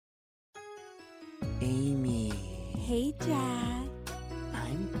Hey, Jack.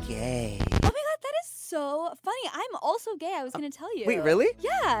 I'm gay. Oh my god, that is so funny. I'm also gay. I was going to tell you. Wait, really?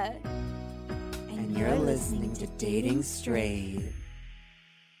 Yeah. And you're listening to Dating Straight.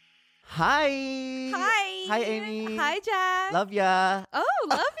 Hi. Hi. Hi, Amy. Hi, Jack. Love ya. Oh,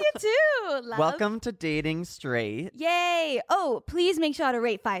 love you too. Welcome to Dating Straight. Yay. Oh, please make sure to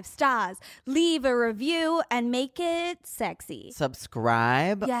rate 5 stars, leave a review, and make it sexy.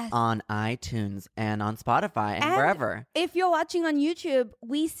 Subscribe Yes. on iTunes and on Spotify and wherever. If you're watching on YouTube,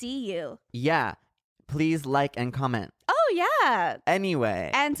 we see you. Yeah. Please like and comment. Oh, yeah. Anyway.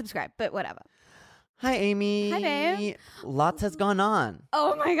 And subscribe, but whatever. Hi, Amy. Hi, babe. Lots has gone on.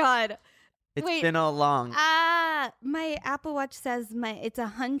 Oh my god. It's Wait. been a long. My Apple Watch says it's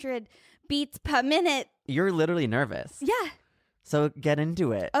 100 beats per minute. You're literally nervous. Yeah. So get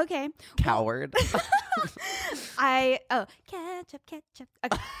into it. Okay. Coward. Ketchup.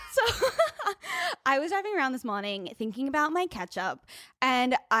 Okay. So I was driving around this morning thinking about my ketchup,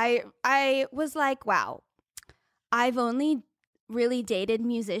 and I was like, wow, I've only really dated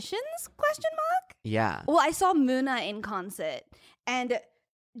musicians? ? Yeah. Well, I saw Muna in concert, and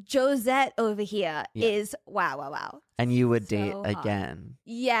Josette over here is wow. And you would So date hot. again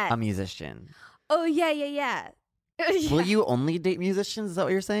Yeah. a musician. Oh, yeah. Yeah. Will you only date musicians? Is that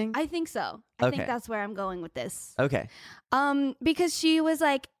what you're saying? I think so. I Okay. think that's where I'm going with this. Okay. Because she was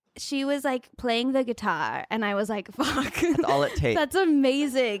like playing the guitar, and I was like, fuck. That's all it takes. That's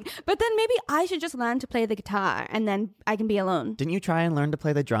amazing. But then maybe I should just learn to play the guitar, and then I can be alone. Didn't you try and learn to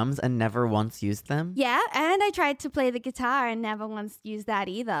play the drums and never once used them? Yeah, and I tried to play the guitar and never once used that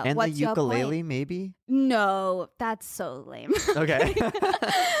either. And What's the your ukulele, point? maybe? No, that's so lame. Okay.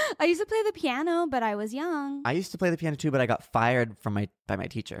 I used to play the piano, but I was young. I used to play the piano too, but I got fired by my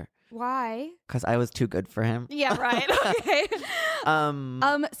teacher Why? because I was too good for him. Yeah, right. Okay.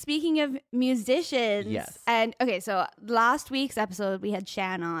 Speaking of musicians, Yes. and okay, so last week's episode we had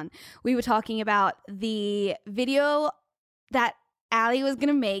Shan on. We were talking about the video that Allie was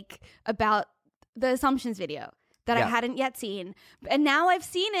gonna make about the Assumptions video that I Yeah. hadn't yet seen, and now I've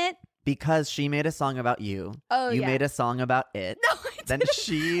seen it. Because she made a song about you. Oh, you yeah. made a song about it. No, I Then didn't.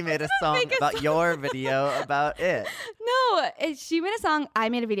 she made a didn't song make a about song. your video about it. No, she made a song. I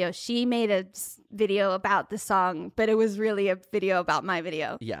made a video. She made a video about the song, but it was really a video about my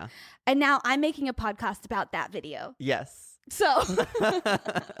video. Yeah. And now I'm making a podcast about that video. Yes. So,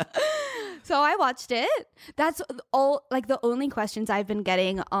 so I watched it. That's all. Like the only questions I've been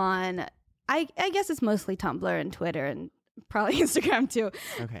getting on, I guess it's mostly Tumblr and Twitter and probably Instagram too.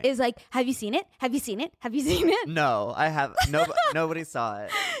 Okay. Is like, have you seen it? Have you seen it? Have you seen it? No, I have. Nobody saw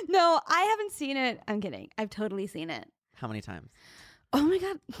it. No, I haven't seen it. I'm kidding. I've totally seen it. How many times? Oh my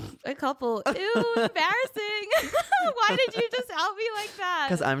god, a couple. Ew, embarrassing. Why did you just out me like that?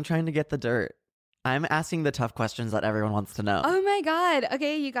 Because I'm trying to get the dirt. I'm asking the tough questions that everyone wants to know. Oh my god.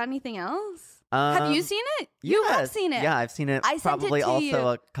 Okay, you got anything else? Have you seen it? You have Yes. seen it. Yeah, I've seen it I sent it probably to also you.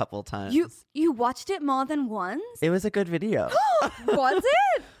 a couple times. You watched it more than once? It was a good video. Was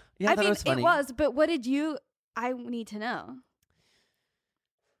it? Yeah, I thought mean, it was funny. it was, but what did you? I need to know.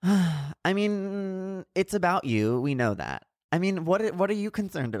 I mean, it's about you. We know that. I mean, what are you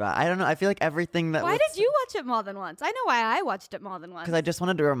concerned about? I don't know. I feel like everything that Why did you watch it more than once? I know why I watched it more than once. Because I just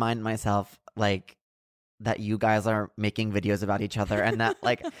wanted to remind myself, like, that you guys are making videos about each other and that,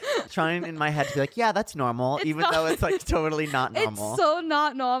 like, trying in my head to be like, yeah, that's normal, It's even not- though it's, like, totally not normal. It's so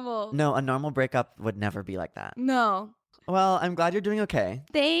not normal. No, a normal breakup would never be like that. No. Well, I'm glad you're doing okay.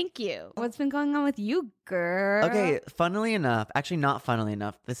 Thank you. What's been going on with you, girl? Okay, funnily enough, actually not funnily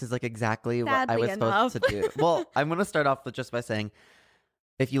enough, this is like exactly what I Sadly was supposed to do. Well, I'm going to start off with just by saying,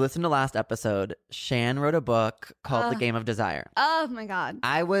 if you listen to last episode, Shan wrote a book called The Game of Desire. Oh my god.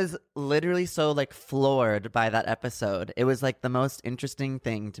 I was literally so like floored by that episode. It was like the most interesting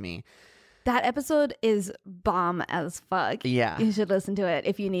thing to me. That episode is bomb as fuck. Yeah. You should listen to it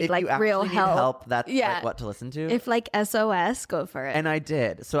if you need If like you actually real need help. that's Yeah. like what to listen to. If like SOS, go for it. And I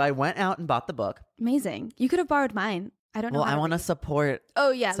did. So I went out and bought the book. Amazing. You could have borrowed mine. I don't know. Well, how I want to read. support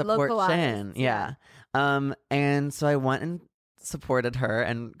Oh yeah, support localized. Shan. Yeah. And so I went and supported her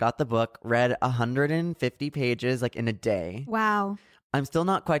and got the book, read 150 pages like in a day. Wow. I'm still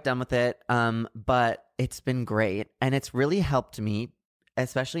not quite done with it, but it's been great. And it's really helped me,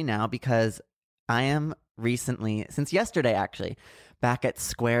 especially now because I am recently, since yesterday actually, back at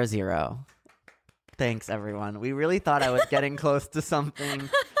Square Zero. Thanks, everyone. We really thought I was getting close to something.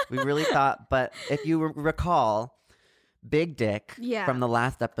 We really thought, but if you recall, Big Dick Yeah. from the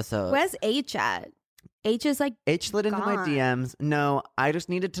last episode. Where's H at? H is like H slid into my gone. DMs. No, I just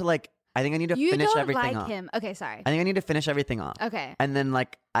needed to like, I think I need to you finish don't everything like off. him. Okay, sorry. I think I need to finish everything off. Okay. And then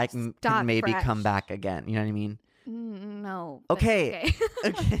like I can Start maybe fresh. come back again. You know what I mean? know. but Okay.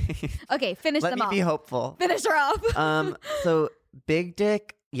 Okay. Okay. Okay, finish Let them me off. be hopeful. Finish her off. So Big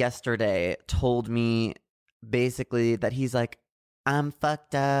Dick yesterday told me basically that he's like, I'm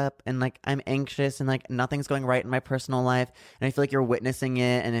fucked up and like I'm anxious and like nothing's going right in my personal life and I feel like you're witnessing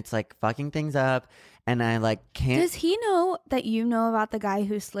it and it's like fucking things up and I like can't. Does he know that you know about the guy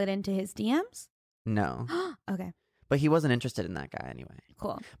who slid into his DMs? No, Okay, but he wasn't interested in that guy anyway.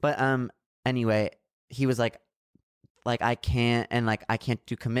 cool. But anyway, he was like I can't and like I can't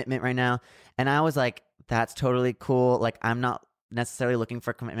do commitment right now and I was like, that's totally cool. Like I'm not necessarily looking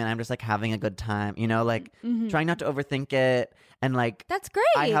for commitment. I'm just like having a good time, you know, like Mhm. trying not to overthink it and like That's great.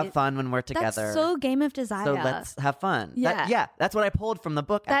 I have fun when we're together. That's so Game of Desire. So let's have fun. Yeah. Yeah, that's what I pulled from the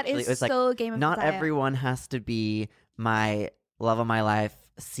book. That Actually, is it was like so Game of not Desire. everyone has to be my love of my life,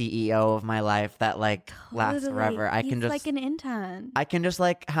 CEO of my life that like lasts Totally. forever. I can He's just like an intern. I can just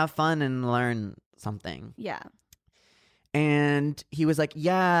like have fun and learn something. Yeah. And he was like,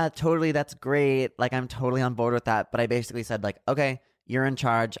 "Yeah, totally, that's great. Like I'm totally on board with that." But I basically said like, "Okay, you're in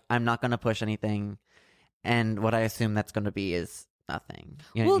charge. I'm not going to push anything." And what I assume that's going to be is nothing.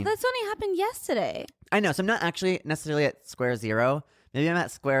 You know what Well, I mean? that's only happened yesterday. I know. So I'm not actually necessarily at square zero. Maybe I'm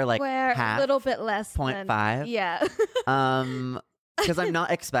at square like Where half, a little bit less 0.5. than, yeah. Because I'm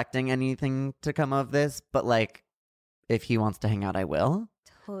not expecting anything to come of this, but like, if he wants to hang out, I will.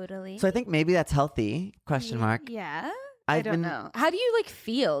 Totally. So I think maybe that's healthy. Question mark. Yeah. I've I don't been- know. How do you like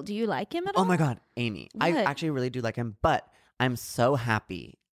feel? Do you like him at all? Oh my God, Amy. I What? actually really do like him, but I'm so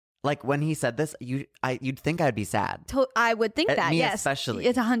happy. Like when he said this, you'd think I'd be sad. I would think that. Me yes. especially.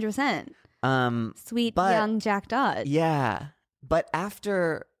 It's 100%. Sweet but- young Jack Dodd. Yeah. But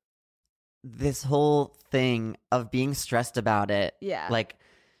after this whole thing of being stressed about it, Yeah. like,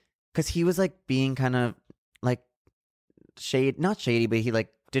 because he was like being kind of like not shady, but he like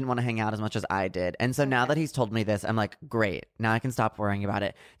didn't want to hang out as much as I did. And so now Okay. that he's told me this, I'm like, great. Now I can stop worrying about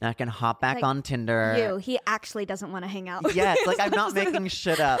it. Now I can hop back Like, on Tinder. He actually doesn't want to hang out with Yes, you. like I'm not making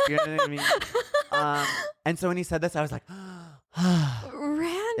shit up. You know what I mean? And so when he said this, I was like,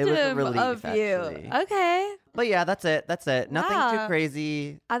 Random relief, of you. actually. Okay. but yeah, that's it. That's it. Nothing too Wow.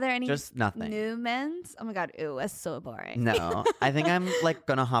 crazy. Are there any Just nothing. new men's? Oh my God. Ew, that's so boring. No, I think I'm like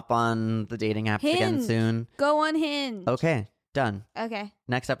gonna hop on the dating apps again Hinge. soon. Go on Hinge. Okay, done. Okay.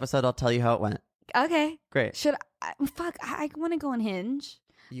 Next episode, I'll tell you how it went. Okay. Great. Should I? Fuck. I want to go on Hinge.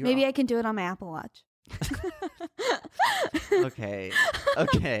 You Maybe all- I can do it on my Apple Watch. Okay.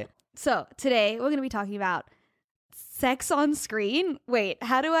 Okay. So today we're going to be talking about sex on screen. Wait,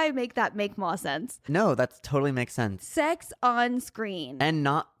 how do I make that make more sense? No, that totally makes sense. Sex on screen, And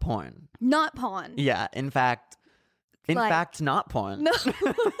not porn. not porn. Yeah. In fact, not porn. No.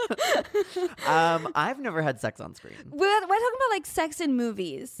 I've never had sex on screen. We're talking about like sex in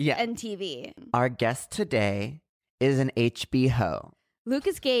movies Yeah. and TV. Our guest today is an HB ho.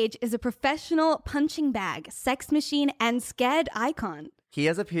 Lucas Gage is a professional punching bag, sex machine, and scared icon. He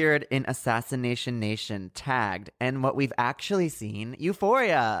has appeared in Assassination Nation, Tagged, and what we've actually seen,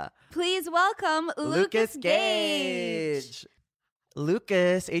 Euphoria. Please welcome Lucas Gage.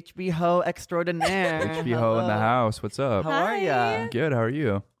 Lucas, HB ho extraordinaire. HB Ho in the house. What's up? How are Hi. ya? Good. How are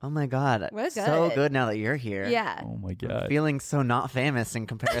you? Oh my God. We're So good. good now that you're here. Yeah. Oh my I'm god. feeling so not famous in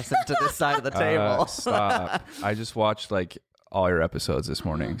comparison to this side of the table. Stop. I just watched like all your episodes this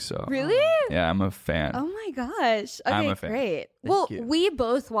morning. So Really? yeah, I'm a fan. Oh my gosh. Okay, I'm a fan. great. Thank Well, you. we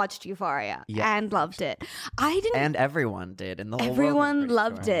both watched Euphoria Yes. and loved it. I didn't. And everyone did in the whole world. I'm everyone pretty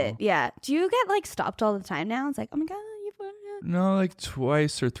loved sure. it. Yeah. Do you get like stopped all the time now? It's like, oh my God, Euphoria. No, like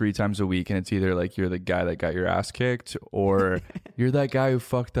twice or three times a week, and it's either like you're the guy that got your ass kicked, or you're that guy who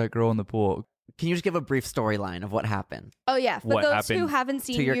fucked that girl in the pool. Can you just give a brief storyline of what happened? Oh, yeah. For What those who happened haven't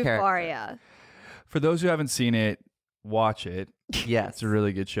seen your character? Euphoria. For those who haven't seen it, watch it. Yes. It's a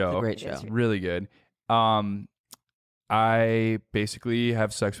really good show. It's a great It is show. Really good. I basically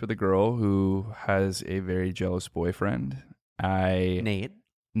have sex with a girl who has a very jealous boyfriend. Nate,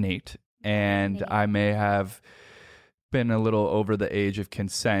 and Nate. I may have been a little over the age of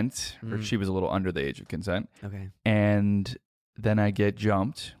consent, or Mm. she was a little under the age of consent. Okay. And then I get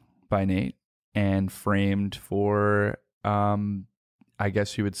jumped by Nate and framed for, I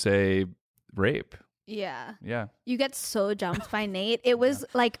guess you would say, rape. Yeah. Yeah. You get so jumped by Nate. It was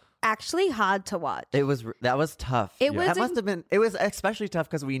like actually hard to watch. That was tough. It Yeah. was That must have been. It was especially tough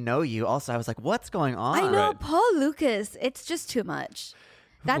because we know you. Also, I was like, "What's going on?" I know, Right. Paul Lucas. It's just too much.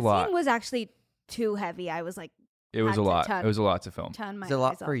 That a lot. scene was actually too heavy. I was like, It was Had a to lot. turn- It was a lot to film. turn my Is it a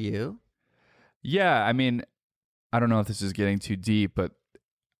lot eyes for off. you? Yeah, I mean, I don't know if this is getting too deep, but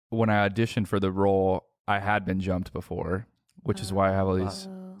when I auditioned for the role, I had been jumped before, which is why I have all these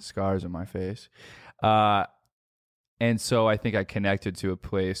Oh. scars on my face. And so I think I connected to a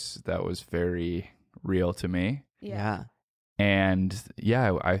place that was very real to me. Yeah. And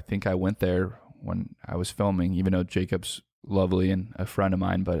yeah, I think I went there when I was filming, even though Jacob's lovely and a friend of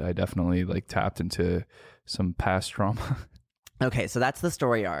mine, but I definitely like tapped into some past trauma. Okay, so that's the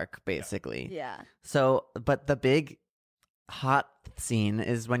story arc, basically. Yeah. So, but the big hot scene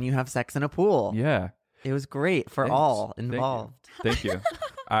is when you have sex in a pool. Yeah. It was great for Thanks. all Thank you. involved. Thank you.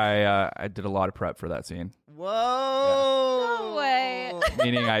 I did a lot of prep for that scene, Whoa! No way.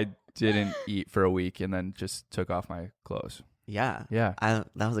 meaning I didn't eat for a week and then just took off my clothes. Yeah. Yeah.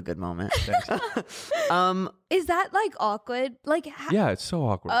 That was a good moment. Thanks. Is that like awkward? Like, Yeah, it's so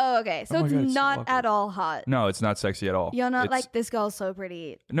awkward. Oh, okay. So Oh my it's God, it's so not awkward. at all hot. No, it's not sexy at all. You're not It's- like, this girl's so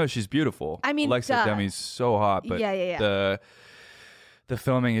pretty. No, she's beautiful. I mean, Alexa duh. Demi's so hot, but Yeah. the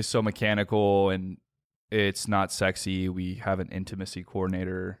filming is so mechanical and it's not sexy. We have an intimacy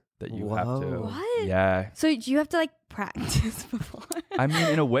coordinator that you have to. Whoa. What? Yeah. So do you have to like practice before? I mean,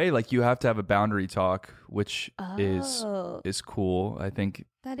 in a way, like you have to have a boundary talk, which is Oh, cool. I think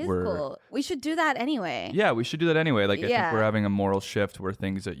that is we're- cool. We should do that anyway. Yeah, we should do that anyway. Like, I think Yeah. we're having a moral shift where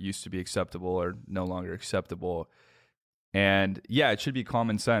things that used to be acceptable are no longer acceptable. And yeah, it should be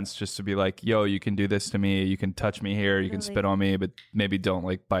common sense just to be like, yo, you can do this to me. You can touch me here. You can Totally. spit on me, but maybe don't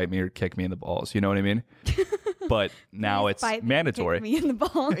like bite me or kick me in the balls. You know what I mean? But now Please it's bite me and mandatory. kick me in the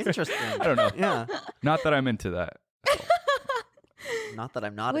balls. Interesting. I don't know. Yeah. Not that I'm into that. Not that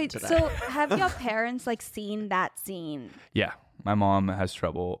I'm not Wait, into so that. have your parents like seen that scene? Yeah, my mom has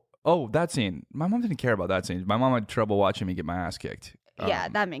trouble. Oh, that scene. My mom didn't care about that scene. My mom had trouble watching me get my ass kicked. Yeah,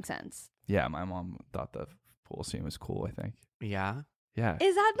 that makes sense. Yeah, my mom thought the pool scene was cool, I think. Yeah. Yeah.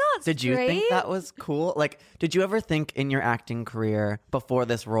 Is that not Did you think straight? that was cool? Like, did you ever think in your acting career before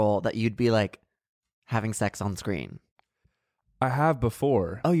this role that you'd be like having sex on screen? I have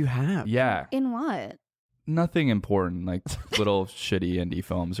before. Oh, you have? Yeah. In what? Nothing important, like little shitty indie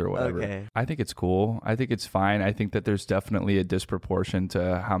films or whatever. Okay. I think it's cool. I think it's fine. I think that there's definitely a disproportion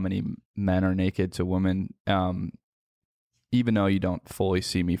to how many men are naked to women. Even though you don't fully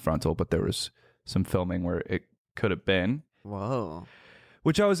see me frontal, but there was some filming where it could have been, Whoa.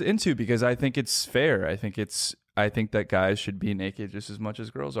 which I was into because I think it's fair. I think that guys should be naked just as much as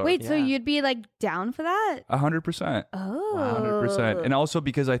girls are. Wait, so Yeah. you'd be like down for that? 100%. Oh, 100%. And also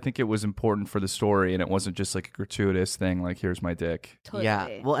because I think it was important for the story and it wasn't just like a gratuitous thing like, here's my dick. totally.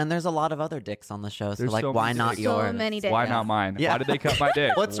 Yeah. Well, and there's a lot of other dicks on the show, so There's like, so why many not dicks. So yours? many dicks. Why Yeah. not mine? Yeah. Why did they cut my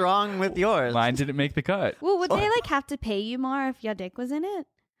dick? What's wrong with yours? Mine didn't make the cut. Well, would they like have to pay you more if your dick was in it?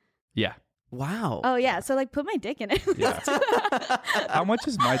 Yeah. Wow. Oh yeah, so like put my dick in it. Yeah. How much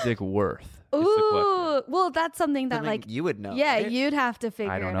is my dick worth? is the question. Ooh, well, that's something that Something like you would know. yeah, right? you'd have to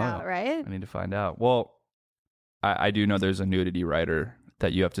figure don't it know. out, right? I need to find out. Well, I do know there's a nudity writer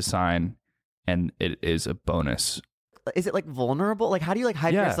that you have to sign, and it is a bonus. Is it like vulnerable? Like, how do you like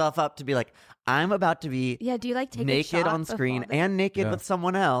hype Yeah. yourself up to be like, I'm about to be Yeah, do you like take a naked shot on screen before and naked Yeah. with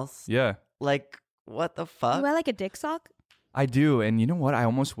someone else? Yeah, Like, what the you fuck? wear like a dick sock? I do. And you know what? I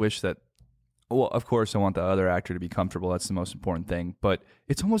almost wish that. Well, of course, I want the other actor to be comfortable. That's the most important thing. But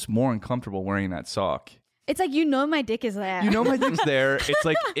it's almost more uncomfortable wearing that sock. It's like my dick is there. You know my dick's there. It's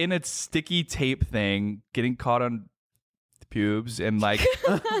like in a sticky tape thing, getting caught on the pubes, and like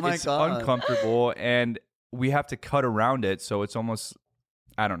Oh my it's God. uncomfortable, and we have to cut around it, so it's almost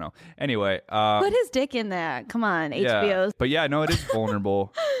I don't know. Anyway, Put his dick in there. Come on, yeah. HBO. But yeah, no, it is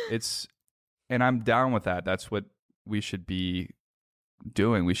vulnerable. And I'm down with that. That's what we should be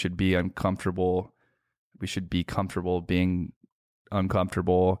doing. We should be uncomfortable. We should be comfortable being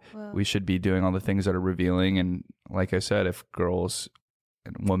uncomfortable. Whoa. We should be doing all the things that are revealing. And like I said, if girls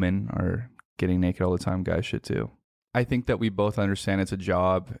and women are getting naked all the time, guys should too. I think that we both understand it's a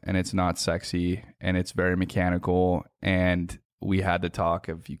job and it's not sexy and it's very mechanical. And we had the talk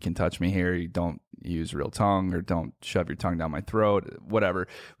of you can touch me here, you don't use real tongue or don't shove your tongue down my throat, whatever.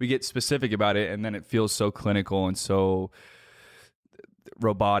 We get specific about it and then it feels so clinical and so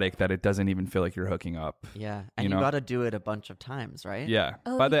robotic that it doesn't even feel like you're hooking up. Yeah. And You you, know? got to do it a bunch of times, right? Yeah.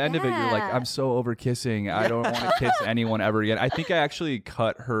 Oh, By the end of it, you're like, yeah. I'm so over kissing. I don't want to kiss anyone ever again. I think I actually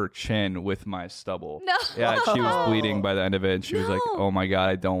cut her chin with my stubble. No. Yeah, she was bleeding by the end of it, and she was like, No. "Oh my God,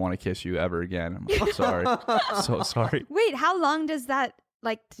 I don't want to kiss you ever again." I'm like, sorry, so sorry. Wait, how long does that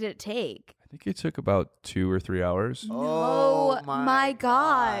did it take? I think it took about 2 or 3 hours. Oh my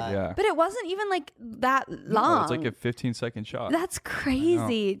God. Yeah. But it wasn't even like that No, long. it's like a 15-second shot. That's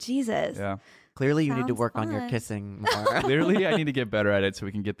crazy. Jesus. Yeah. Clearly, you need to Sounds work on your fun. kissing more. Clearly, I need to get better at it so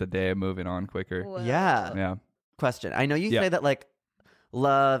we can get the day moving on quicker. Whoa. Yeah. Yeah. Question. I know you Yeah. say that like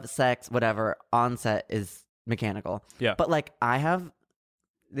love, sex, whatever on set is mechanical. Yeah. But like I have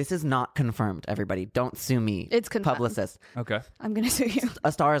this is not confirmed, everybody. Don't sue me. It's confirmed. Publicist. Okay. I'm gonna sue you.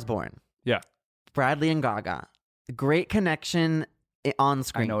 A Star is Born. Yeah. Bradley and Gaga. Great connection on I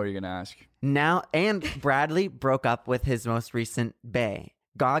screen. know what you're gonna ask. Now, and Bradley broke up with his most recent bae.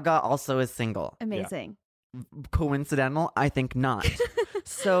 Gaga also is single. Amazing. Coincidental? I think not.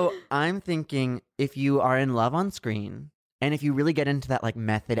 So I'm thinking if you are in love on screen and if you really get into that like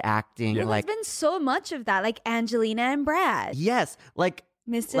method acting, Yeah. like There's been so much of that, like Angelina and Brad, yes, like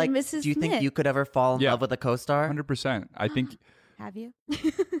Mr. like and Mrs. do you think Smith. you could ever fall in Yeah. love with a co-star? 100%. I think. Have you?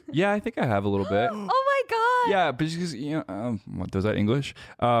 Yeah, I think I have a little bit. Oh my god. Yeah, but because what does that English?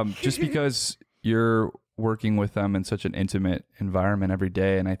 Just because you're working with them in such an intimate environment every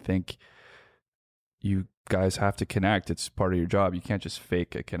day, and I think you guys have to connect. It's part of your job. You can't just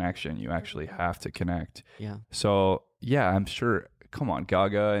fake a connection. You actually have to connect. Yeah. So yeah, I'm sure. Come on,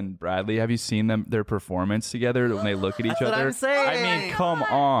 Gaga and Bradley. Have you seen their performance together when they look at each That's what other? I'm saying. I Oh mean, my come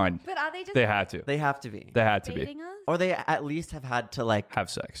on. But are they just They had to. They have to be. They had to be. dating us? Or they at least have had to like Have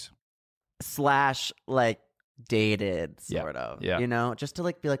sex. slash like dated Yeah. sort of. Yeah. You know, just to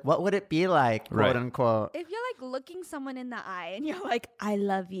like be like, what would it be like, quote Right. unquote. If you're like looking someone in the eye and you're like, I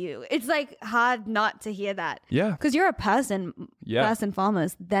love you, it's like hard not to hear that. Yeah. Because you're a person, Yeah. first and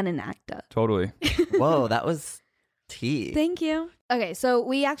foremost, then an actor. Totally. Whoa, that was tea. Thank you. Okay, so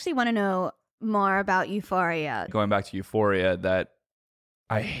we actually want to know more about Euphoria. Going back to Euphoria, that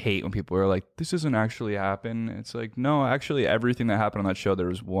I hate when people are like, this doesn't actually happen. It's like, no, actually, everything that happened on that show, there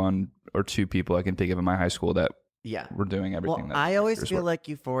was one or two people I can think of in my high school that Yeah. were doing everything. Well, that I always characters feel were. like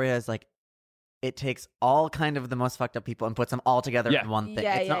Euphoria is like it takes all kind of the most fucked up people and puts them all together Yeah. in one thing.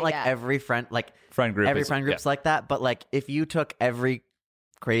 Yeah, it's yeah, not like yeah. every friend like friend group. every is- friend group's like that, but like if you took every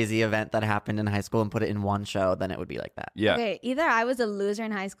crazy event that happened in high school and put it in one show, then it would be like that. Yeah. Okay, either I was a loser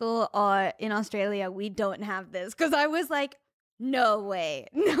in high school or in Australia, we don't have this. Because I was like, no way,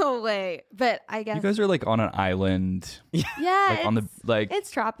 no way. But I guess, You guys are like on an island, yeah, like on the like.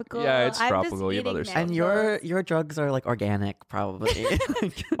 it's tropical. Yeah, it's I'm just tropical. You have eating other stuff. And mangoes. your drugs are like organic, probably. Are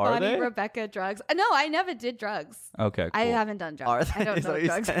Bonnie they? Rebecca drugs. No, I never did drugs. Okay. Cool. I haven't done drugs. Are I don't they? Is know what you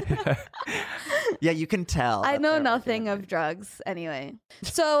drugs. said? Yeah, you can tell. I that know they're nothing organic. of drugs anyway.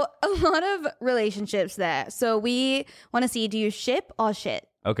 So a lot of relationships there. So we want to see, do you ship or shit?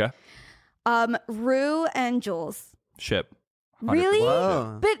 Okay. Rue and Jules. Ship. 100%. Really?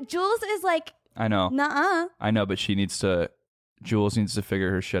 Whoa. But Jules is like, I know. nuh-uh. I know, but Jules needs to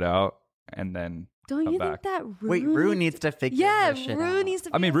figure her shit out, and then Don't Come you back. think that Rue Wait, Rue needs- needs to figure Yeah, her shit Rue out. needs to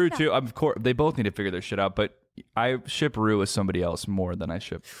I mean, figure Rue it out. too. Of course, they both need to figure their shit out. But I ship Rue with somebody else more than I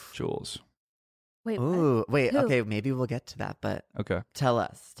ship Jules. Wait, what? Ooh, wait, Who? okay, maybe we'll get to that, but Okay. tell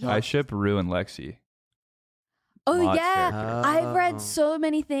us. Tell I us. ship Rue and Lexi. Oh Lots yeah, characters. I've Oh. read so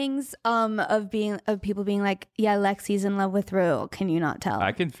many things of people being like, yeah, Lexi's in love with Rue. Can you not tell?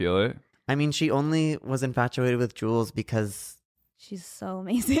 I can feel it. I mean, she only was infatuated with Jules because, She's so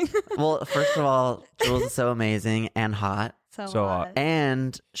amazing. well, first of all, Jules is so amazing and hot. So hot.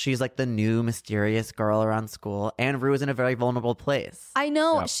 And she's like the new mysterious girl around school. And Rue is in a very vulnerable place. I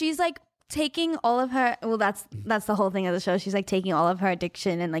know Yep. she's like taking all of her. Well, that's the whole thing of the show. She's like taking all of her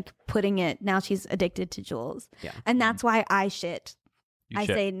addiction and like putting it. Now she's addicted to Jules. Yeah. and that's why I shit. You I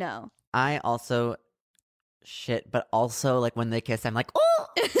ship. say no. I also shit, but also like when they kiss, I'm like, oh,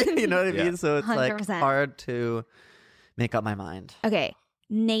 you know what I Yeah. mean? So it's like 100%. hard to make up my mind. Okay,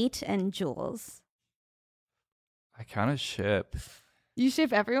 Nate and Jules. I kind of ship. You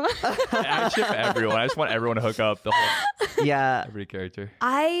ship everyone. I ship everyone. I just want everyone to hook up. The whole Yeah. every character.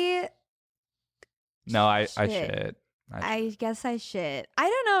 I No, I Shit. shit. I guess I shit. I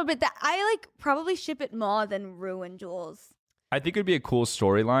don't know, but I like probably ship it more than Rue and Jules. I think it'd be a cool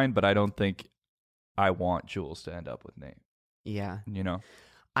storyline, but I don't think I want Jules to end up with Nate. Yeah. You know?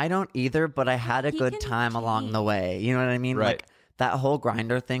 I don't either, but I had a He good can time along the way. You know what I mean? Right. Like that whole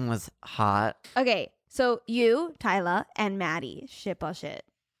grinder thing was hot. Okay, so you, Tyler, and Maddie ship or shit.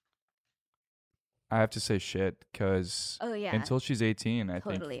 I have to say shit because Oh yeah, until she's 18, I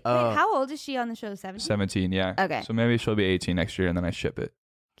totally. think. Oh. Wait, how old is she on the show? 17. 17, yeah. Okay. So maybe she'll be 18 next year and then I ship it.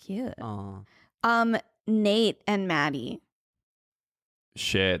 Cute. Oh. Nate and Maddie.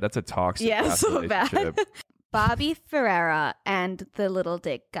 Shit, that's a toxic Yeah, ass so bad. relationship. Bobby Ferreira and the little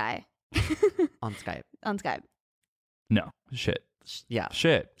dick guy On Skype. on Skype. No, shit. Yeah.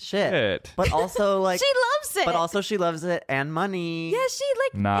 Shit. Shit. But also like she loves it. but also she loves it and money. yeah, she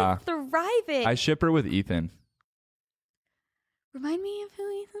like Nah. is thriving. I ship her with Ethan. Remind me of who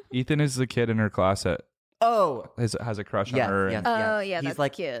Ethan. Ethan is the kid in her class that Oh. has a crush Yes, on her. yes. And Oh yeah, He's that's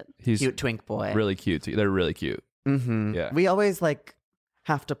like cute. he's cute twink boy. really cute. They're really cute. Mm-hmm. Yeah. We always like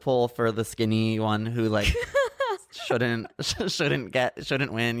have to pull for the skinny one who like shouldn't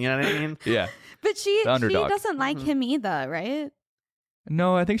win. You know what I mean? Yeah. But she The underdog. doesn't like him either, right?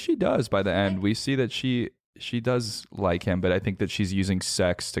 No, I think she does by the end. We see that she does like him, but I think that she's using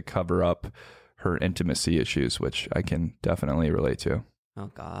sex to cover up her intimacy issues, which I can definitely relate to.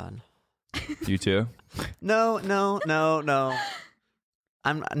 Oh God. You too? No. No.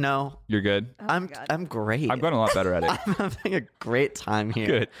 You're good? Oh my I'm God. great. I've gotten a lot better at it. I'm having a great time here.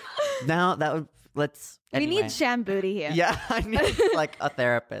 Good. Now let's. We anyway. need Sham Booty here. Yeah, I need like a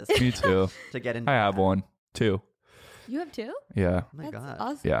therapist Me too. to get into. I have one. 2. You have 2? Yeah. Oh my That's God.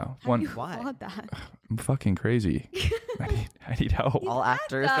 awesome. Yeah. How One. do you Why? afford that? I'm fucking crazy. I need help. All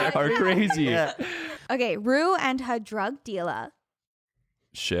actors that. Are crazy. Yeah. Okay, Rue and her drug dealer.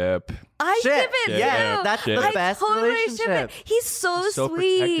 Ship. I Shit. ship it Yeah, too. that's shit. the I best totally ship relationship. it. He's so He's so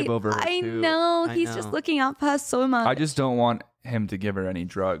sweet. protective over her, I too. know. I He's just know. looking out for her so much. I just don't want him to give her any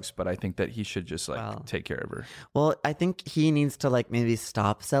drugs, but I think that he should just Well. take care of her. Well, I think he needs to like maybe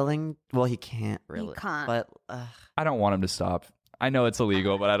stop selling. Well, he can't really. can't. But I don't want him to stop. I know it's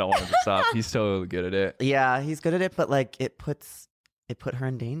illegal, but I don't want him to stop. He's so good at it. yeah, he's good at it. But like, it put her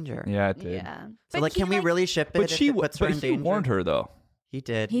in danger. Yeah, it did. yeah. So But like, he, can we really ship it? But if she it puts her in he danger? warned her though. He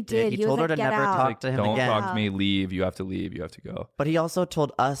did. He did. He He was told her like, to "Get never out." talk Like, to him don't again. talk to me. Leave. You have to leave. You have to go. But he also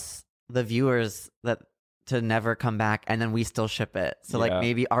told us, the viewers, that to never come back, and then we still ship it. So like, Yeah.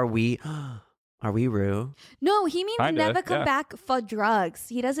 maybe are we Rue? No, he means Kinda, never come yeah. back for drugs.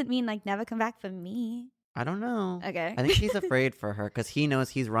 He doesn't mean like never come back for me. I don't know. Okay. I think he's afraid for her because he knows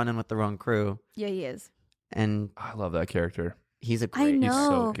he's running with the wrong crew, Yeah, he is. and I love that character. he's a I great. know. He's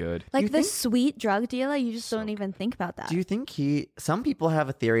so good. Like You the think- sweet drug dealer, you just So don't even think about that. Do you think some people have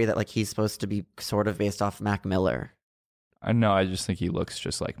a theory that like he's supposed to be sort of based off Mac Miller? I know. I just think he looks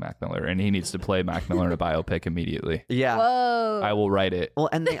just like Mac Miller, and he needs to play Mac Miller in a biopic immediately. Yeah. Whoa. I will write it. Well,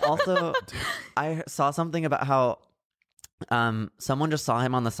 and they also, I saw something about how someone just saw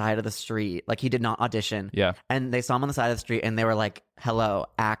him on the side of the street, like he did not audition, Yeah. and they saw him on the side of the street, and they were like, "Hello,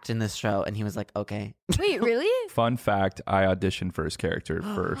 act in this show," and he was like, "Okay." Wait, really? Fun fact: I auditioned for his character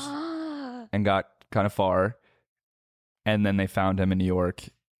first and got kind of far, and then they found him in New York.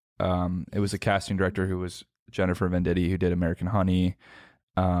 It was a casting director who was Jennifer Venditti, who did American Honey,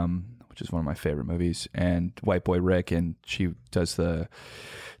 which is one of my favorite movies, and White Boy Rick, and she does the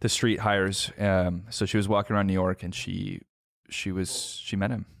street hires. So she was walking around New York, and she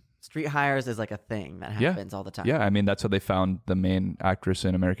met him. Street hires is like a thing that Yeah. happens all the time. Yeah, I mean that's how they found the main actress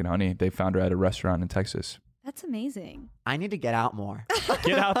in American Honey. They found her at a restaurant in Texas. That's amazing. I need to get out more.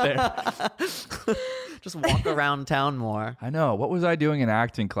 Get out there. Just walk around town more. I know. What was I doing in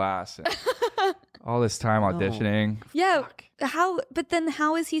acting class? All this time auditioning. Yeah. Fuck. But then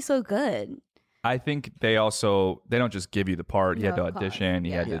how is he so good? I think they don't just give you the part. He had No, to of course. audition.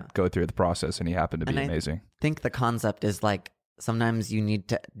 He had Yeah. to go through the process, and he happened to be And I- amazing. Think the concept is like sometimes you need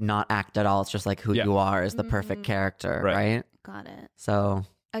to not act at all. It's just like who Yeah. you are is the perfect Mhm. character, Right. right? Got it. So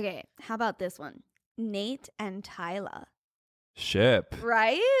Okay, how about this one? Nate and Tyler. Ship.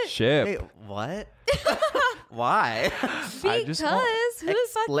 Right? Ship. wait, what? Why? I just want- Because who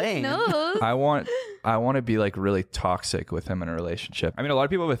Explain. fucking knows? I want to be like really toxic with him in a relationship. I mean, a lot of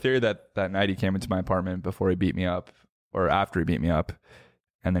people have a theory that that night he came into my apartment before he beat me up, or after he beat me up,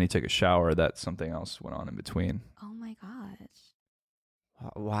 and then he took a shower, that something else went on in between. Oh my gosh.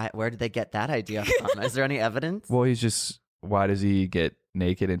 Why? Where did they get that idea from? Is there any evidence? Well, why does he get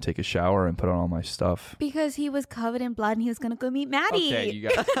naked and take a shower and put on all my stuff? Because he was covered in blood and he was gonna go meet Maddie. Okay, you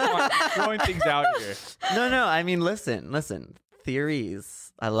guys throwing things out here. No. I mean, listen.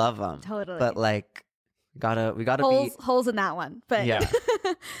 Theories, I love them. Totally. But like, we gotta holes in that one. But Yeah.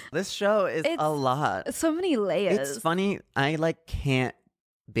 This show is It's a lot. so many layers. It's funny. I like can't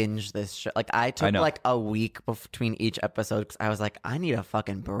binge this show. Like I took know. like a week between each episode because I was like, I need a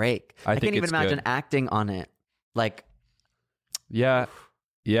fucking break. I I think can't even it's imagine good. acting on it. Like, Yeah.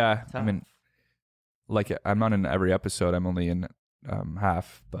 I tough. mean, like I'm not in every episode. I'm only in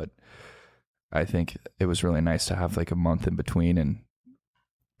half, but I think it was really nice to have like a month in between and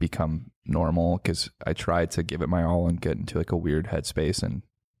become normal, because I tried to give it my all and get into like a weird headspace, and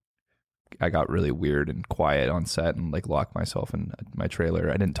I got really weird and quiet on set and like locked myself in my trailer.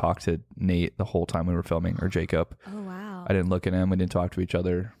 I didn't talk to Nate the whole time we were filming, or Jacob. Oh wow. I didn't look at him. We didn't talk to each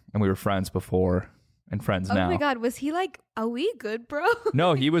other, and we were friends before and friends Oh now. my god, was he like, are we good, bro?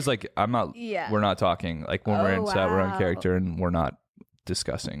 No, he was like, I'm not. Yeah. We're not talking. Like when we're Oh, in set, we're on wow. character, and we're not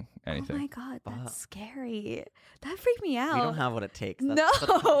discussing anything. Oh my god, that's Fuck. scary. That freaked me out. we don't have what it takes. No. That's what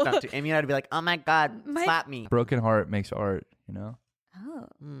it comes down to. Amy and I'd be like, oh my God, My- slap me. Broken heart makes art. You know. Oh.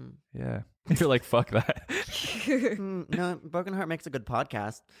 Oh. Yeah. You're like, fuck that. No, Broken Heart makes a good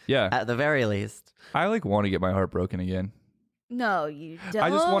podcast. Yeah. At the very least. I like want to get my heart broken again. No, you don't. I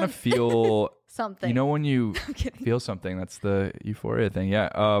just want to feel something. You know when you I'm kidding. feel something, that's the euphoria thing.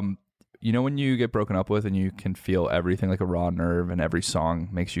 Yeah. You know when you get broken up with and you can feel everything like a raw nerve and every song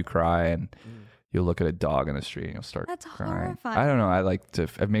makes you cry and you'll look at a dog in the street and you'll start That's crying. horrifying. I don't know. I like to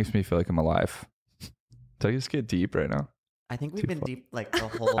it makes me feel like I'm alive. Do I just get deep right now? I think we've Too been far. deep like the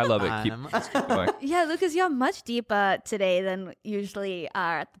whole I love it. time. Keep going. Yeah, Lucas, you're much deeper today than usually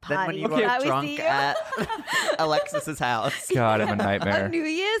are at the Then when party. you Okay. were that we see drunk you. at Alexis's house. God, I'm a nightmare. On New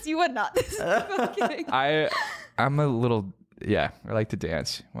Year's, you were not. I'm kidding. I'm a little I like to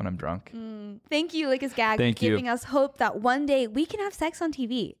dance when I'm drunk. Thank you, Lucas Gag, Thank for you. giving us hope that one day we can have sex on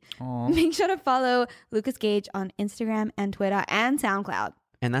TV. Aw. Make sure to follow Lucas Gage on Instagram and Twitter and SoundCloud.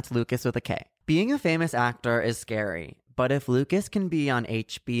 And that's Lucas with a K. Being a famous actor is scary, but if Lucas can be on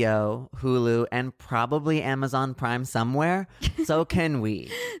HBO, Hulu, and probably Amazon Prime somewhere, so can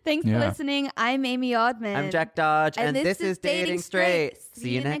we. Thanks Yeah. for listening. I'm Amy Oddman. I'm Jack Dodge, and this is Dating Straight. See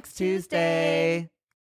you next Tuesday.